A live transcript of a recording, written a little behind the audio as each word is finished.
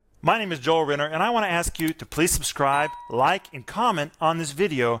My name is Joel Renner, and I want to ask you to please subscribe, like, and comment on this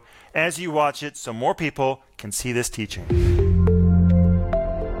video as you watch it so more people can see this teaching.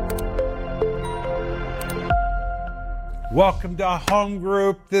 Welcome to Home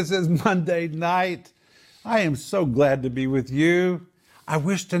Group. This is Monday night. I am so glad to be with you. I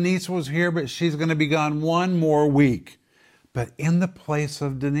wish Denise was here, but she's going to be gone one more week. But in the place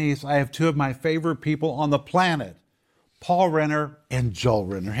of Denise, I have two of my favorite people on the planet, Paul Renner and Joel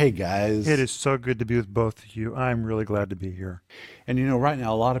Renner. Hey, guys. It is so good to be with both of you. I'm really glad to be here. And you know, right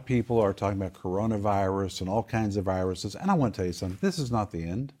now, a lot of people are talking about coronavirus and all kinds of viruses. And I want to tell you something. This is not the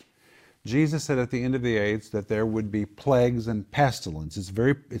end. Jesus said at the end of the age that there would be plagues and pestilence.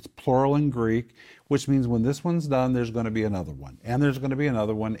 It's plural in Greek, which means when this one's done, there's going to be another one. And there's going to be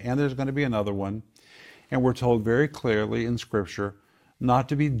another one. And there's going to be another one. And we're told very clearly in Scripture not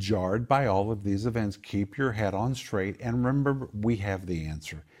to be jarred by all of these events. Keep your head on straight. And remember, we have the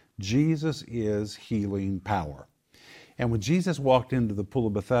answer. Jesus is healing power. And when Jesus walked into the Pool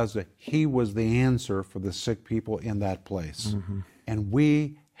of Bethesda, he was the answer for the sick people in that place. Mm-hmm. And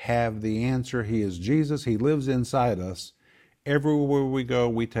we have the answer. He is Jesus. He lives inside us. Everywhere we go,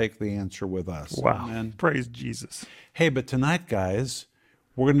 we take the answer with us. Wow. Amen. Praise Jesus. Hey, but tonight, guys,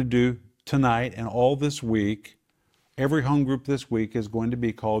 we're going to do tonight and all this week, every home group this week is going to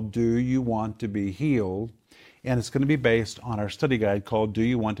be called Do You Want to Be Healed? And it's going to be based on our study guide called Do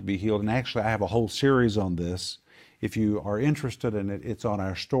You Want to Be Healed? And actually, I have a whole series on this. If you are interested in it, it's on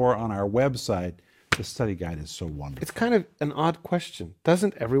our store, on our website. The study guide is so wonderful. It's kind of an odd question.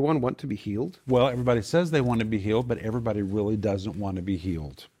 Doesn't everyone want to be healed? Well, everybody says they want to be healed, but everybody really doesn't want to be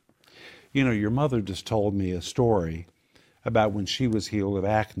healed. You know, your mother just told me a story about when she was healed of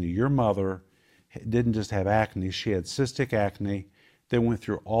acne. Your mother didn't just have acne, she had cystic acne that went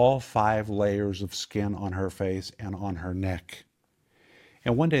through all 5 layers of skin on her face and on her neck.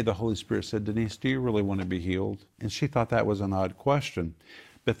 And one day the Holy Spirit said, Denise, do you really want to be healed? And she thought that was an odd question.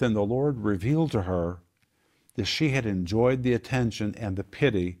 But then the Lord revealed to her that she had enjoyed the attention and the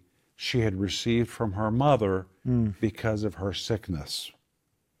pity she had received from her mother because of her sickness.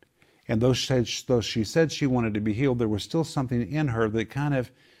 And though she said she wanted to be healed, there was still something in her that kind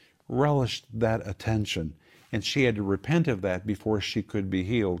of relished that attention. And she had to repent of that before she could be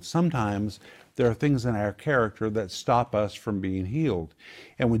healed. Sometimes there are things in our character that stop us from being healed.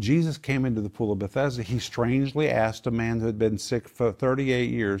 And when Jesus came into the Pool of Bethesda, he strangely asked a man who had been sick for 38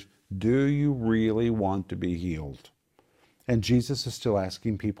 years, do you really want to be healed? And Jesus is still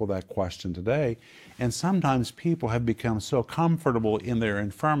asking people that question today. And sometimes people have become so comfortable in their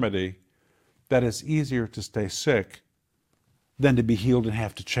infirmity that it's easier to stay sick than to be healed and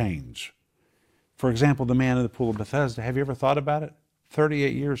have to change. For example, the man in the Pool of Bethesda, have you ever thought about it?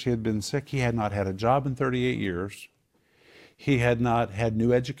 38 years he had been sick. He had not had a job in 38 years. He had not had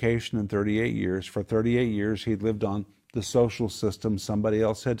new education in 38 years. For 38 years, he'd lived on the social system. Somebody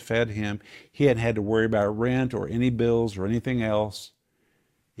else had fed him. He hadn't had to worry about rent or any bills or anything else.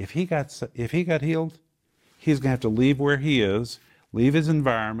 If he got healed, he's going to have to leave where he is, leave his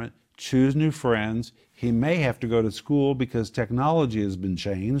environment, choose new friends. He may have to go to school because technology has been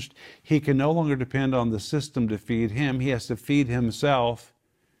changed. He can no longer depend on the system to feed him. He has to feed himself.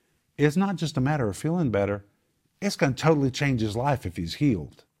 It's not just a matter of feeling better. It's going to totally change his life if he's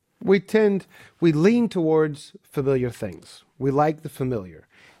healed. We lean towards familiar things. We like the familiar.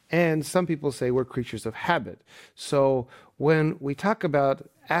 And some people say we're creatures of habit. So when we talk about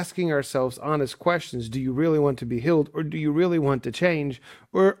asking ourselves honest questions, do you really want to be healed, or do you really want to change?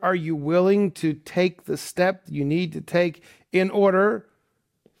 Or are you willing to take the step you need to take in order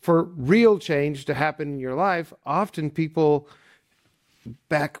for real change to happen in your life? Often people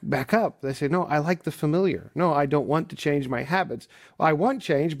back up. They say, no, I like the familiar. No, I don't want to change my habits. Well, I want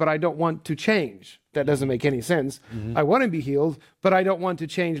change, but I don't want to change. That doesn't make any sense. Mm-hmm. I want to be healed, but I don't want to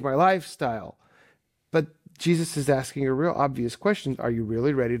change my lifestyle. But Jesus is asking a real obvious question. Are you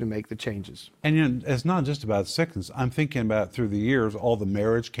really ready to make the changes? And you know, it's not just about sickness. I'm thinking about through the years, all the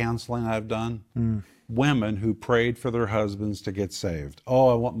marriage counseling I've done. Women who prayed for their husbands to get saved. Oh,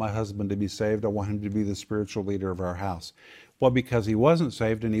 I want my husband to be saved. I want him to be the spiritual leader of our house. Well, because he wasn't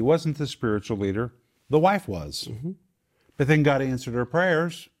saved and he wasn't the spiritual leader, the wife was. Mm-hmm. But then God answered her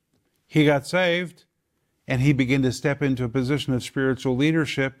prayers. He got saved, and he began to step into a position of spiritual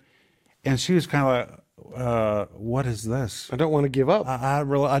leadership. And she was kind of like, what is this? I don't want to give up. I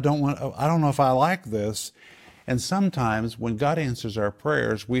don't know if I like this. And sometimes when God answers our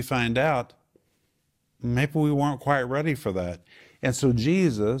prayers, we find out maybe we weren't quite ready for that. And so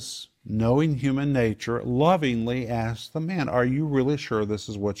Jesus, knowing human nature, lovingly asked the man, are you really sure this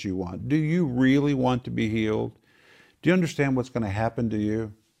is what you want? Do you really want to be healed? Do you understand what's going to happen to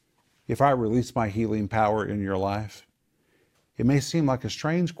you? if I release my healing power in your life? It may seem like a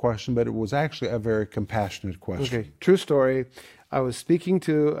strange question, but it was actually a very compassionate question. Okay, true story. I was speaking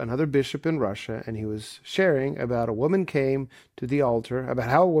to another bishop in Russia, and he was sharing about a woman came to the altar, about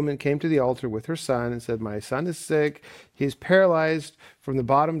how a woman came to the altar with her son and said, "My son is sick. He's paralyzed from the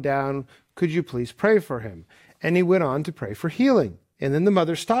bottom down. Could you please pray for him?" And he went on to pray for healing. And then the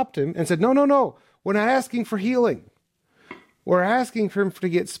mother stopped him and said, "No, no, no. We're not asking for healing. We're asking for him to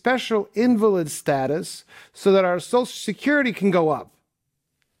get special invalid status so that our Social Security can go up."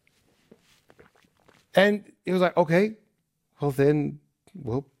 And he was like, "Okay, well, then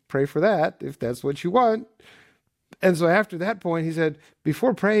we'll pray for that if that's what you want." And so after that point, he said,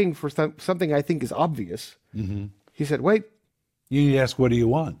 before praying for something I think is obvious, he said, "Wait, You need to ask, what do you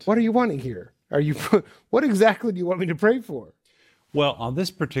want? what are you wanting here? What exactly do you want me to pray for?" Well, on this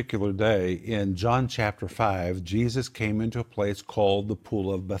particular day in John chapter 5, Jesus came into a place called the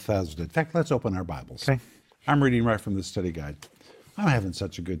Pool of Bethesda. In fact, let's open our Bibles. Okay. I'm reading right from the study guide. I'm having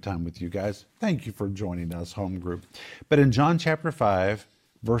such a good time with you guys. Thank you for joining us, home group. But in John chapter 5,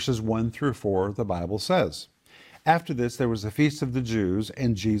 verses 1 through 4, the Bible says, "After this, there was a feast of the Jews,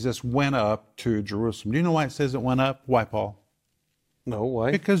 and Jesus went up to Jerusalem." Do you know why it says it went up? Why, Paul? No, why?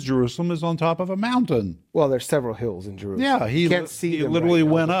 Because Jerusalem is on top of a mountain. Well, there's several hills in Jerusalem. Yeah, he can't see he them literally right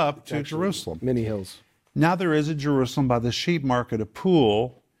now, went but up it's to actually Jerusalem. Many hills. Now there is at Jerusalem by the sheep market a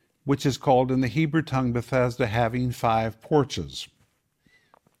pool, which is called in the Hebrew tongue Bethesda, having 5 porches.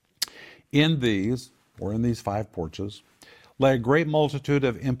 In these 5 porches, lay a great multitude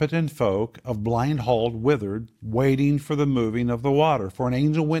of impotent folk, of blind, halt, withered, waiting for the moving of the water. For an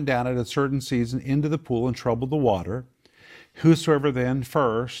angel went down at a certain season into the pool and troubled the water. Whosoever then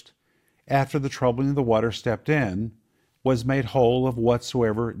first, after the troubling of the water, stepped in, was made whole of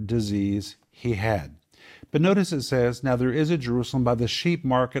whatsoever disease he had. But notice it says, now there is at Jerusalem by the sheep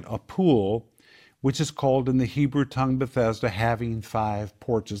market a pool, which is called in the Hebrew tongue Bethesda, having 5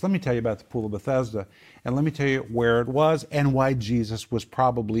 porches. Let me tell you about the Pool of Bethesda, and let me tell you where it was and why Jesus was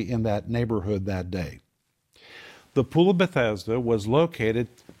probably in that neighborhood that day. The Pool of Bethesda was located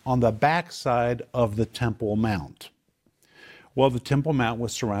on the backside of the Temple Mount. Well, the Temple Mount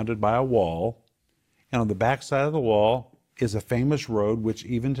was surrounded by a wall, and on the backside of the wall is a famous road which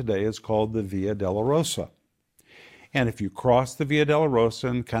even today is called the Via Dolorosa. And if you cross the Via Dolorosa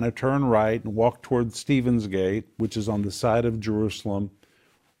and kind of turn right and walk toward Stephen's Gate, which is on the side of Jerusalem,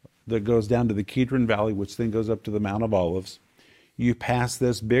 that goes down to the Kidron Valley, which then goes up to the Mount of Olives, you pass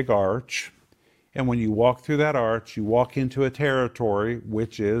this big arch, and when you walk through that arch, you walk into a territory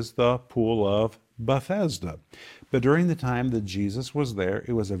which is the Pool of Bethesda. But during the time that Jesus was there,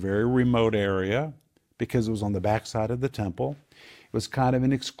 it was a very remote area because it was on the backside of the temple. It was kind of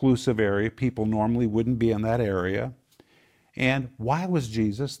an exclusive area. People normally wouldn't be in that area. And why was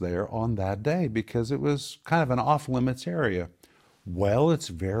Jesus there on that day? Because it was kind of an off-limits area. Well, it's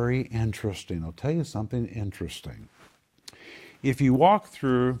very interesting. I'll tell you something interesting. If you walk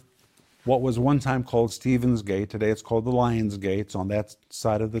through what was one time called Stephen's Gate, today it's called the Lion's Gates, on that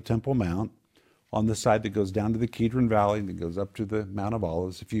side of the Temple Mount, on the side that goes down to the Kidron Valley and it goes up to the Mount of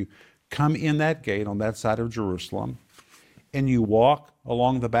Olives. If you come in that gate on that side of Jerusalem and you walk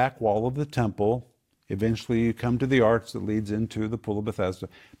along the back wall of the temple, eventually you come to the arch that leads into the Pool of Bethesda.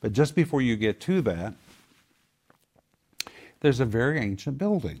 But just before you get to that, there's a very ancient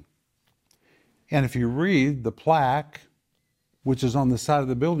building. And if you read the plaque, which is on the side of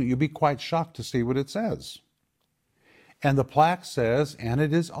the building, you'll be quite shocked to see what it says. And the plaque says, and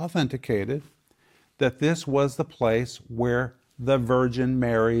it is authenticated, that this was the place where the Virgin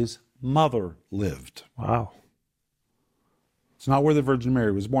Mary's mother lived. Wow. It's not where the Virgin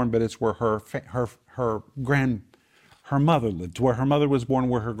Mary was born, but it's where her mother lived, where her mother was born,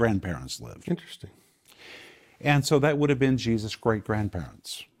 where her grandparents lived. Interesting. And so that would have been Jesus'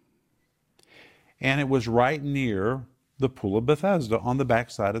 great-grandparents. And it was right near the Pool of Bethesda on the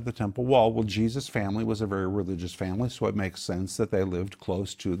backside of the temple wall. Well, Jesus' family was a very religious family, so it makes sense that they lived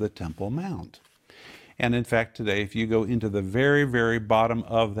close to the Temple Mount. And in fact, today, if you go into the very, very bottom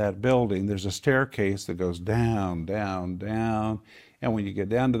of that building, there's a staircase that goes down, down, down. And when you get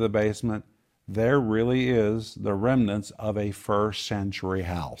down to the basement, there really is the remnants of a first century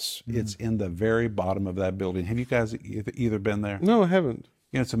house. Mm-hmm. It's in the very bottom of that building. Have you guys either been there? No, I haven't.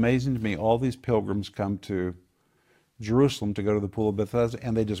 You know, it's amazing to me. All these pilgrims come to Jerusalem to go to the Pool of Bethesda,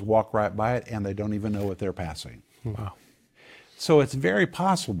 and they just walk right by it, and they don't even know what they're passing. Wow. So it's very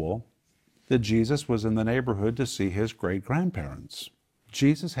possible that Jesus was in the neighborhood to see his great-grandparents.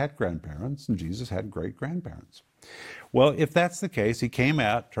 Jesus had grandparents, and Jesus had great-grandparents. Well, if that's the case, he came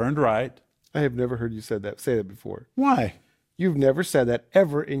out, turned right. I have never heard you say that before. Why? You've never said that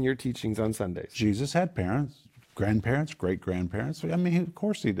ever in your teachings on Sundays. Jesus had parents, grandparents, great-grandparents. I mean, of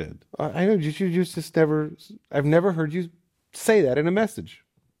course he did. I know, you just never, I've never heard you say that in a message.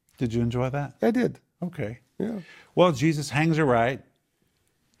 Did you enjoy that? I did. Okay. Yeah. Well, Jesus hangs a right,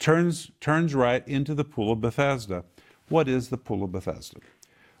 turns right into the Pool of Bethesda. What is the Pool of Bethesda?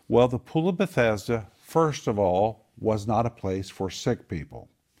 Well, the Pool of Bethesda, first of all, was not a place for sick people.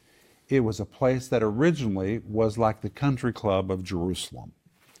 It was a place that originally was like the country club of Jerusalem.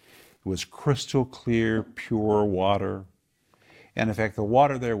 It was crystal clear, pure water. And in fact, the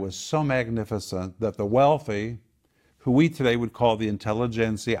water there was so magnificent that the wealthy, who we today would call the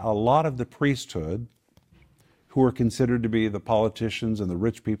intelligentsia, a lot of the priesthood, who were considered to be the politicians and the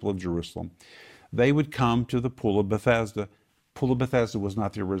rich people of Jerusalem, they would come to the Pool of Bethesda. Pool of Bethesda was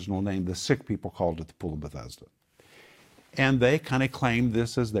not the original name. The sick people called it the Pool of Bethesda. And they kind of claimed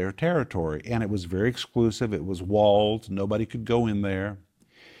this as their territory. And it was very exclusive. It was walled. Nobody could go in there.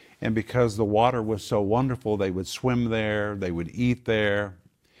 And because the water was so wonderful, they would swim there. They would eat there.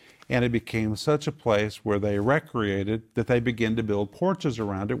 And it became such a place where they recreated that they began to build porches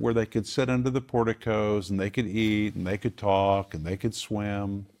around it where they could sit under the porticos and they could eat and they could talk and they could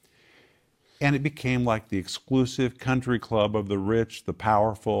swim. And it became like the exclusive country club of the rich, the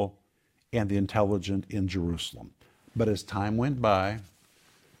powerful, and the intelligent in Jerusalem. But as time went by,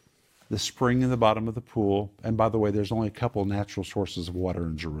 the spring in the bottom of the pool, and by the way, there's only a couple natural sources of water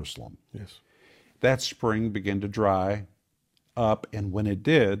in Jerusalem. Yes. That spring began to dry up, and when it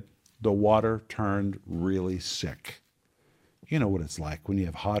did, the water turned really sick. You know what it's like when you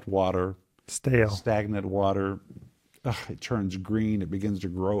have hot water, Stale. stagnant water. It turns green. It begins to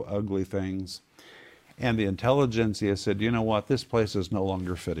grow ugly things. And the intelligentsia said, you know what? This place is no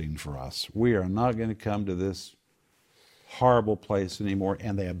longer fitting for us. We are not going to come to this horrible place anymore.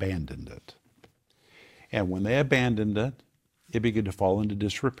 And they abandoned it. And when they abandoned it, it began to fall into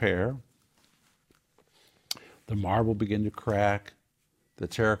disrepair. The marble began to crack. The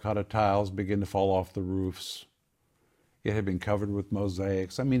terracotta tiles began to fall off the roofs. It had been covered with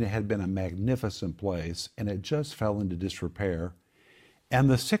mosaics. I mean, it had been a magnificent place, and it just fell into disrepair. And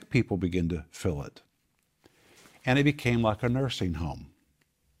the sick people began to fill it. And it became like a nursing home.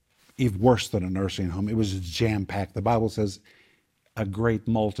 Even worse than a nursing home. It was jam-packed. The Bible says a great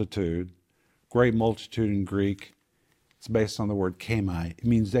multitude. Great multitude in Greek. It's based on the word chamai. It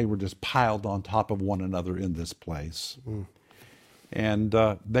means they were just piled on top of one another in this place. And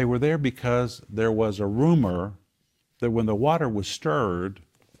they were there because there was a rumor that when the water was stirred,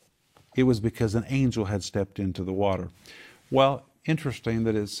 it was because an angel had stepped into the water. Well, interesting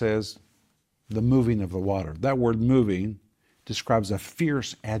that it says the moving of the water. That word moving describes a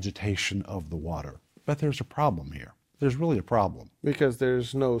fierce agitation of the water. But there's a problem here. There's really a problem. Because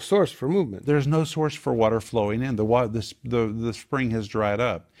there's no source for movement. There's no source for water flowing in. The spring has dried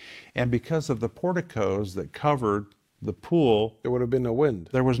up. And because of the porticos that covered the pool, There would have been no wind.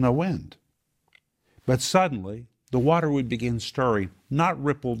 there was no wind. But suddenly, the water would begin stirring, not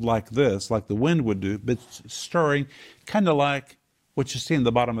rippled like this, like the wind would do, but stirring, kind of like what you see in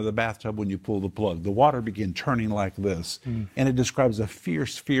the bottom of the bathtub when you pull the plug. The water began churning like this. And it describes a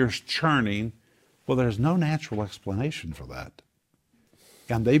fierce, fierce churning. Well, there's no natural explanation for that.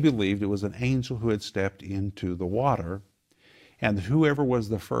 And they believed it was an angel who had stepped into the water. And whoever was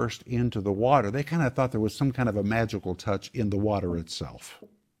the first into the water, they kind of thought there was some kind of a magical touch in the water itself.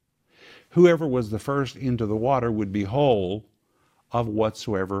 Whoever was the first into the water would be whole of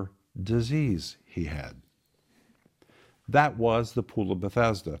whatsoever disease he had. That was the Pool of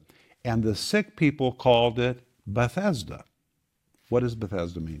Bethesda. And the sick people called it Bethesda. What does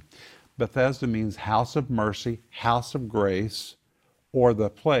Bethesda mean? Bethesda means house of mercy, house of grace, or the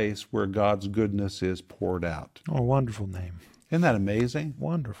place where God's goodness is poured out. Oh, wonderful name. Isn't that amazing?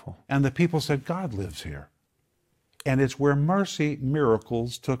 Wonderful. And the people said, God lives here. And it's where mercy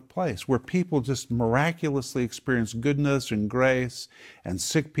miracles took place, where people just miraculously experienced goodness and grace, and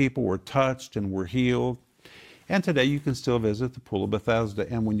sick people were touched and were healed. And today you can still visit the Pool of Bethesda.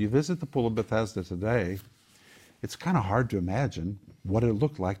 And when you visit the Pool of Bethesda today, it's kind of hard to imagine what it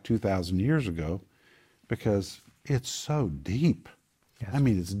looked like 2,000 years ago, because it's so deep. Yes. I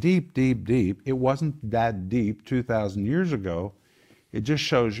mean, it's deep, deep, deep. It wasn't that deep 2,000 years ago. It just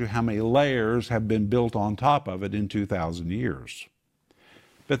shows you how many layers have been built on top of it in 2,000 years.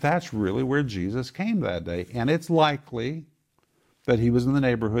 But that's really where Jesus came that day. And it's likely that he was in the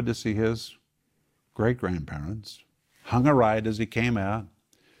neighborhood to see his great-grandparents, hung a right as he came out,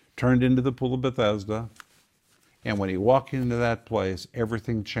 turned into the Pool of Bethesda, and when he walked into that place,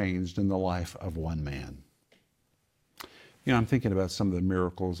 everything changed in the life of one man. You know, I'm thinking about some of the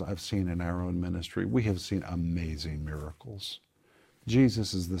miracles I've seen in our own ministry. We have seen amazing miracles.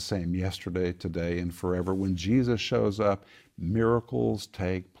 Jesus is the same yesterday, today, and forever. When Jesus shows up, miracles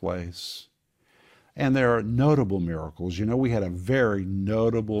take place. And there are notable miracles. You know, we had a very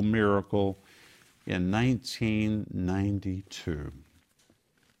notable miracle in 1992.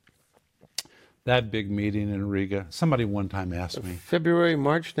 That big meeting in Riga. Somebody one time asked me. February,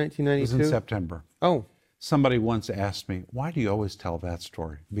 March It 1992? was in September. Oh, Somebody once asked me, why do you always tell that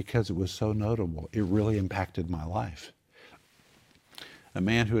story? Because it was so notable. It really impacted my life. A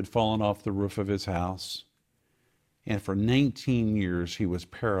man who had fallen off the roof of his house, and for 19 years he was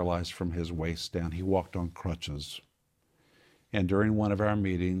paralyzed from his waist down. He walked on crutches. And during one of our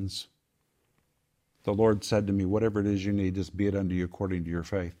meetings, the Lord said to me, whatever it is you need, just be it unto you according to your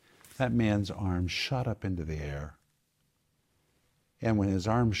faith. That man's arm shot up into the air. And when his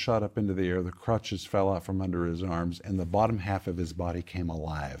arms shot up into the air, the crutches fell out from under his arms, and the bottom half of his body came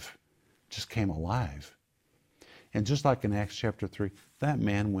alive. Just came alive. And just like in Acts chapter 3, that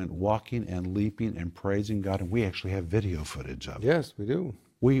man went walking and leaping and praising God, and we actually have video footage of it. yes, we do.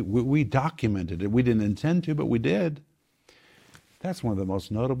 We documented it. We didn't intend to, but we did. That's one of the most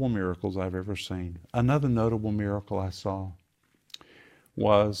notable miracles I've ever seen. Another notable miracle I saw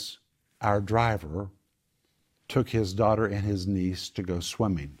was our driver took his daughter and his niece to go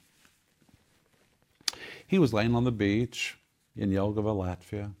swimming. He was laying on the beach in Jelgava,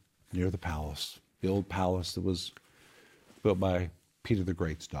 Latvia, near the palace, the old palace that was built by Peter the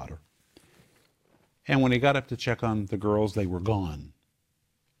Great's daughter. And when he got up to check on the girls, they were gone.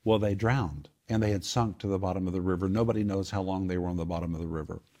 Well, they drowned, and they had sunk to the bottom of the river. Nobody knows how long they were on the bottom of the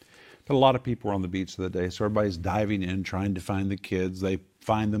river. But a lot of people were on the beach the day, so everybody's diving in, trying to find the kids. They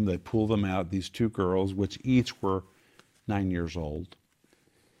find them, they pull them out, these two girls, which each were 9 years old.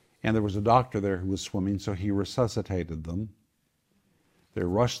 And there was a doctor there who was swimming, so he resuscitated them. They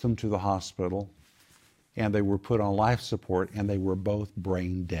rushed them to the hospital, and they were put on life support, and they were both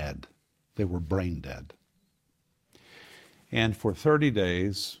brain dead. They were brain dead. And for 30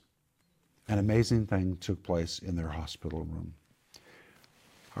 days, an amazing thing took place in their hospital room.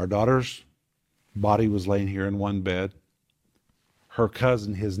 Our daughter's body was laying here in one bed. Her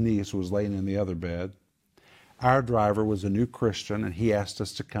cousin, his niece, was laying in the other bed. Our driver was a new Christian, and he asked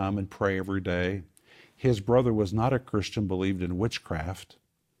us to come and pray every day. His brother was not a Christian, believed in witchcraft,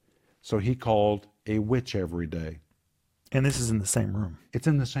 so he called a witch every day. And this is in the same room. It's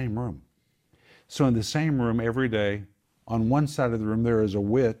in the same room. So in the same room every day, on one side of the room there is a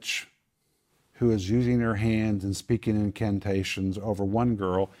witch who is using her hands and speaking incantations over one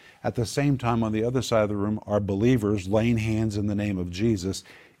girl. At the same time, on the other side of the room are believers laying hands in the name of Jesus.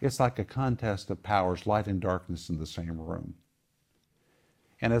 It's like a contest of powers, light and darkness in the same room.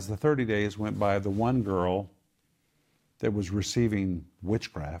 And as the 30 days went by, the one girl that was receiving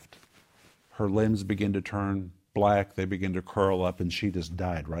witchcraft, her limbs began to turn black, they began to curl up, and she just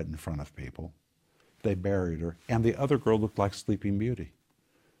died right in front of people. They buried her. And the other girl looked like Sleeping Beauty.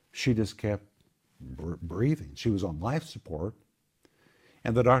 She just kept breathing. She was on life support.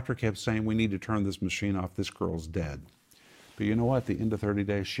 And the doctor kept saying, we need to turn this machine off. This girl's dead. But you know what? At the end of 30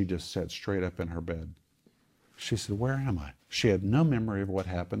 days, she just sat straight up in her bed. She said, where am I? She had no memory of what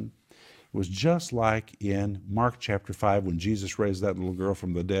happened. It was just like in Mark chapter 5 when Jesus raised that little girl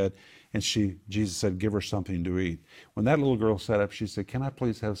from the dead, and Jesus said, give her something to eat. When that little girl sat up, she said, can I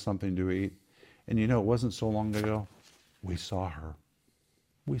please have something to eat? And you know, it wasn't so long ago, we saw her.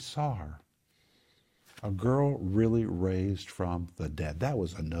 We saw her. A girl really raised from the dead. That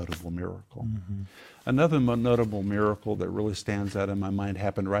was a notable miracle. Mm-hmm. Another notable miracle that really stands out in my mind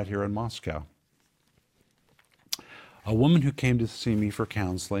happened right here in Moscow. A woman who came to see me for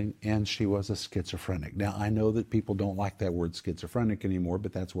counseling, and she was a schizophrenic. Now, I know that people don't like that word schizophrenic anymore,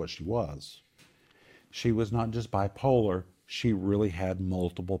 but that's what she was. She was not just bipolar, she really had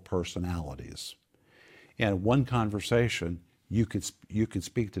multiple personalities. And one conversation, you could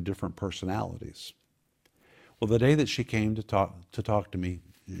speak to different personalities. Well, the day that she came to talk to me,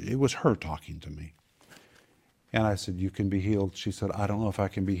 it was her talking to me. And I said, you can be healed. She said, I don't know if I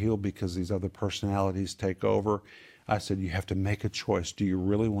can be healed because these other personalities take over. I said, you have to make a choice. Do you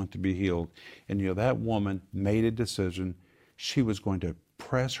really want to be healed? And you know, that woman made a decision. She was going to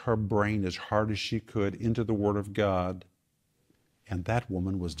press her brain as hard as she could into the Word of God. And that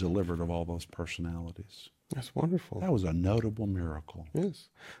woman was delivered of all those personalities. That's wonderful. That was a notable miracle. Yes.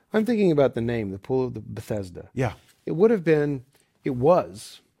 I'm thinking about the name, the Pool of Bethesda. Yeah. It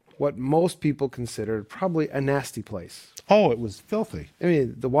was what most people considered probably a nasty place. Oh, it was filthy. I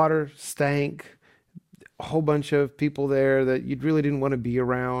mean, the water stank, a whole bunch of people there that you really didn't want to be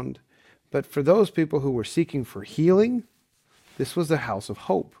around. But for those people who were seeking for healing, This was a house of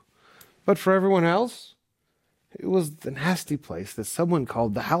hope. But for everyone else, it was the nasty place that someone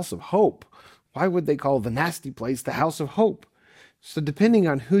called the house of hope. Why would they call the nasty place the house of hope? So depending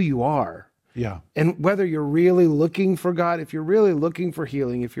on who you are, Yeah. and whether you're really looking for God, if you're really looking for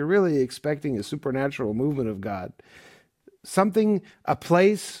healing, if you're really expecting a supernatural movement of God, a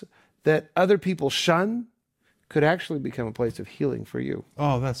place that other people shun could actually become a place of healing for you.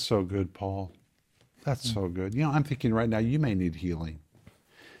 Oh, that's so good, Paul. That's so good. You know, I'm thinking right now, you may need healing.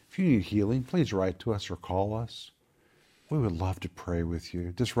 If you need healing, please write to us or call us. We would love to pray with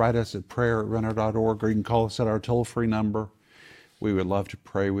you. Just write us at prayer@renner.org, or you can call us at our toll-free number. We would love to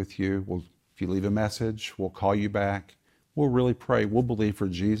pray with you. If you leave a message, we'll call you back. We'll really pray. We'll believe for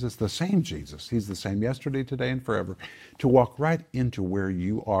Jesus, the same Jesus. He's the same yesterday, today, and forever, to walk right into where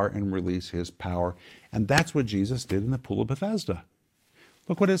you are and release his power. And that's what Jesus did in the Pool of Bethesda.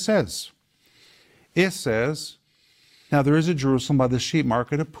 Look what it says. It says, now there is at Jerusalem by the sheep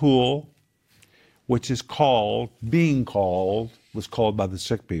market a pool, which was called by the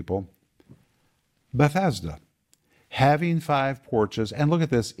sick people, Bethesda, having 5 porches. And look at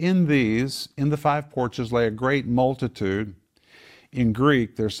this, in the 5 porches lay a great multitude. In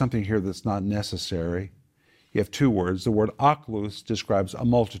Greek, there's something here that's not necessary. You have 2 words. The word oklus describes a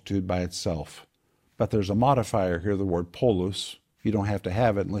multitude by itself. But there's a modifier here, the word polus. You don't have to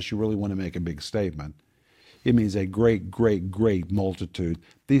have it unless you really want to make a big statement. It means a great, great, great multitude.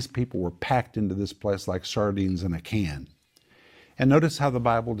 These people were packed into this place like sardines in a can. And notice how the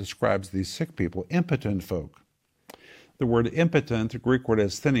Bible describes these sick people, impotent folk. The word impotent, the Greek word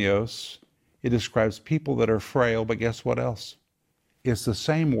is asthenios. It describes people that are frail, but guess what else? It's the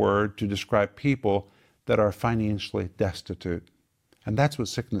same word to describe people that are financially destitute. And that's what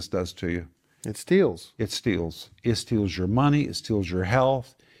sickness does to you. It steals. It steals. It steals your money. It steals your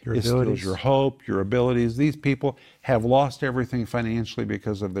health. Your it abilities. steals your hope, your abilities. These people have lost everything financially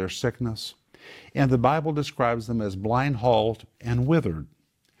because of their sickness. And the Bible describes them as blind, halt, and withered.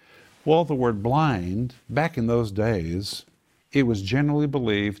 Well, the word blind, back in those days, it was generally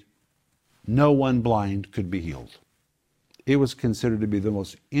believed no one blind could be healed. It was considered to be the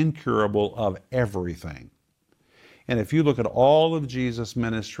most incurable of everything. And if you look at all of Jesus'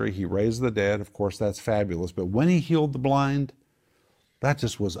 ministry, he raised the dead, of course that's fabulous, but when he healed the blind, that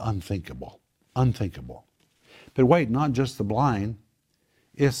just was unthinkable, unthinkable. But wait, not just the blind,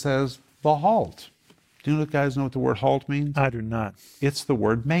 it says the halt. Do you guys know what the word halt means? I do not. It's the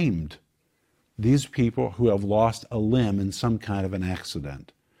word maimed. These people who have lost a limb in some kind of an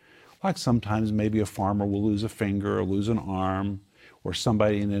accident. Like sometimes maybe a farmer will lose a finger or lose an arm, or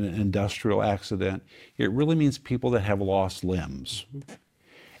somebody in an industrial accident. It really means people that have lost limbs.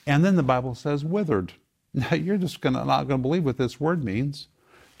 And then the Bible says withered. Now you're just not going to believe what this word means.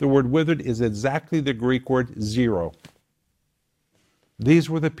 The word withered is exactly the Greek word zero.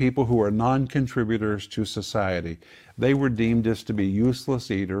 These were the people who were non-contributors to society. They were deemed just to be useless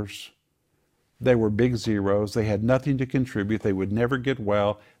eaters. They were big zeros. They had nothing to contribute. They would never get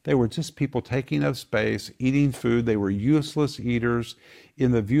well. They were just people taking up space, eating food. They were useless eaters.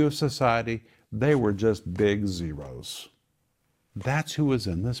 In the view of society, they were just big zeros. That's who was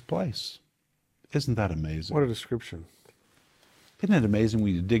in this place. Isn't that amazing? What a description. Isn't it amazing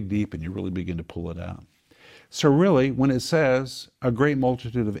when you dig deep and you really begin to pull it out? So really, when it says a great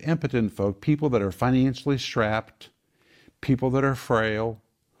multitude of impotent folk, people that are financially strapped, people that are frail,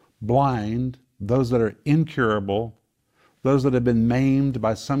 blind, those that are incurable, those that have been maimed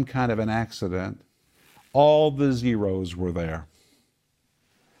by some kind of an accident, all the zeros were there,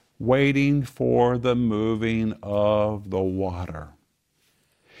 waiting for the moving of the water.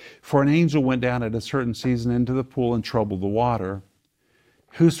 For an angel went down at a certain season into the pool and troubled the water.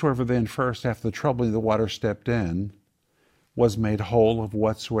 Whosoever then first, after the troubling of the water, stepped in, was made whole of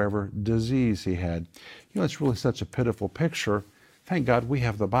whatsoever disease he had. You know, it's really such a pitiful picture. Thank God we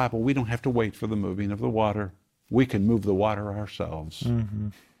have the Bible. We don't have to wait for the moving of the water. We can move the water ourselves. Mm-hmm.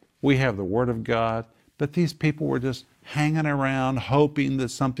 We have the Word of God. But these people were just hanging around, hoping that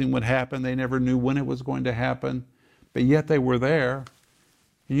something would happen. They never knew when it was going to happen. But yet they were there.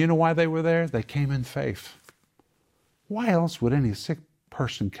 And you know why they were there? They came in faith. Why else would any sick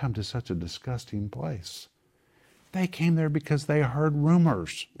person come to such a disgusting place? They came there because they heard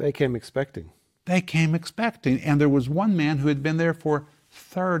rumors. They came expecting. They came expecting. And there was one man who had been there for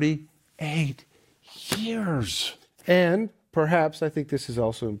 38 years. And perhaps, I think this is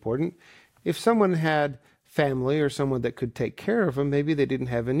also important, if someone had family or someone that could take care of them, maybe they didn't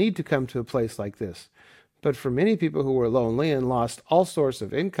have a need to come to a place like this. But for many people who were lonely and lost all source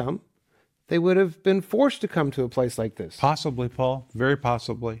of income, they would have been forced to come to a place like this. Possibly, Paul. Very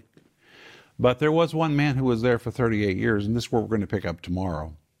possibly. But there was one man who was there for 38 years, and this is where we're going to pick up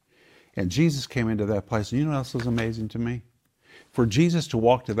tomorrow. And Jesus came into that place, and you know what else was amazing to me? For Jesus to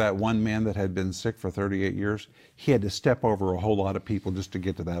walk to that one man that had been sick for 38 years, he had to step over a whole lot of people just to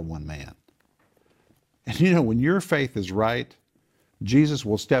get to that one man. And you know, when your faith is right, Jesus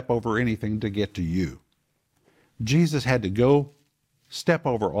will step over anything to get to you. Jesus had to go step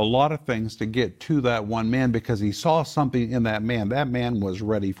over a lot of things to get to that one man because he saw something in that man. That man was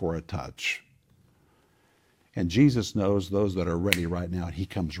ready for a touch. And Jesus knows those that are ready right now, and he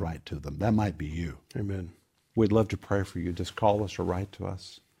comes right to them. That might be you. Amen. We'd love to pray for you. Just call us or write to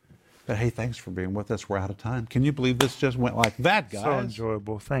us. But hey, thanks for being with us. We're out of time. Can you believe this just went like that, guys? So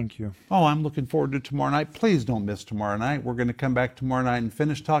enjoyable. Thank you. Oh, I'm looking forward to tomorrow night. Please don't miss tomorrow night. We're going to come back tomorrow night and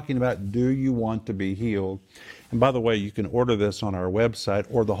finish talking about, do you want to be healed? And by the way, you can order this on our website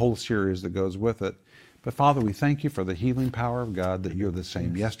or the whole series that goes with it. But Father, we thank you for the healing power of God, that you're the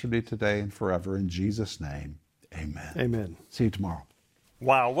same yesterday, today, and forever. In Jesus' name, amen. Amen. See you tomorrow.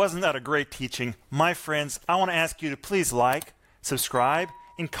 Wow, wasn't that a great teaching? My friends, I want to ask you to please like, subscribe,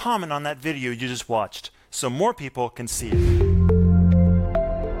 and comment on that video you just watched so more people can see it.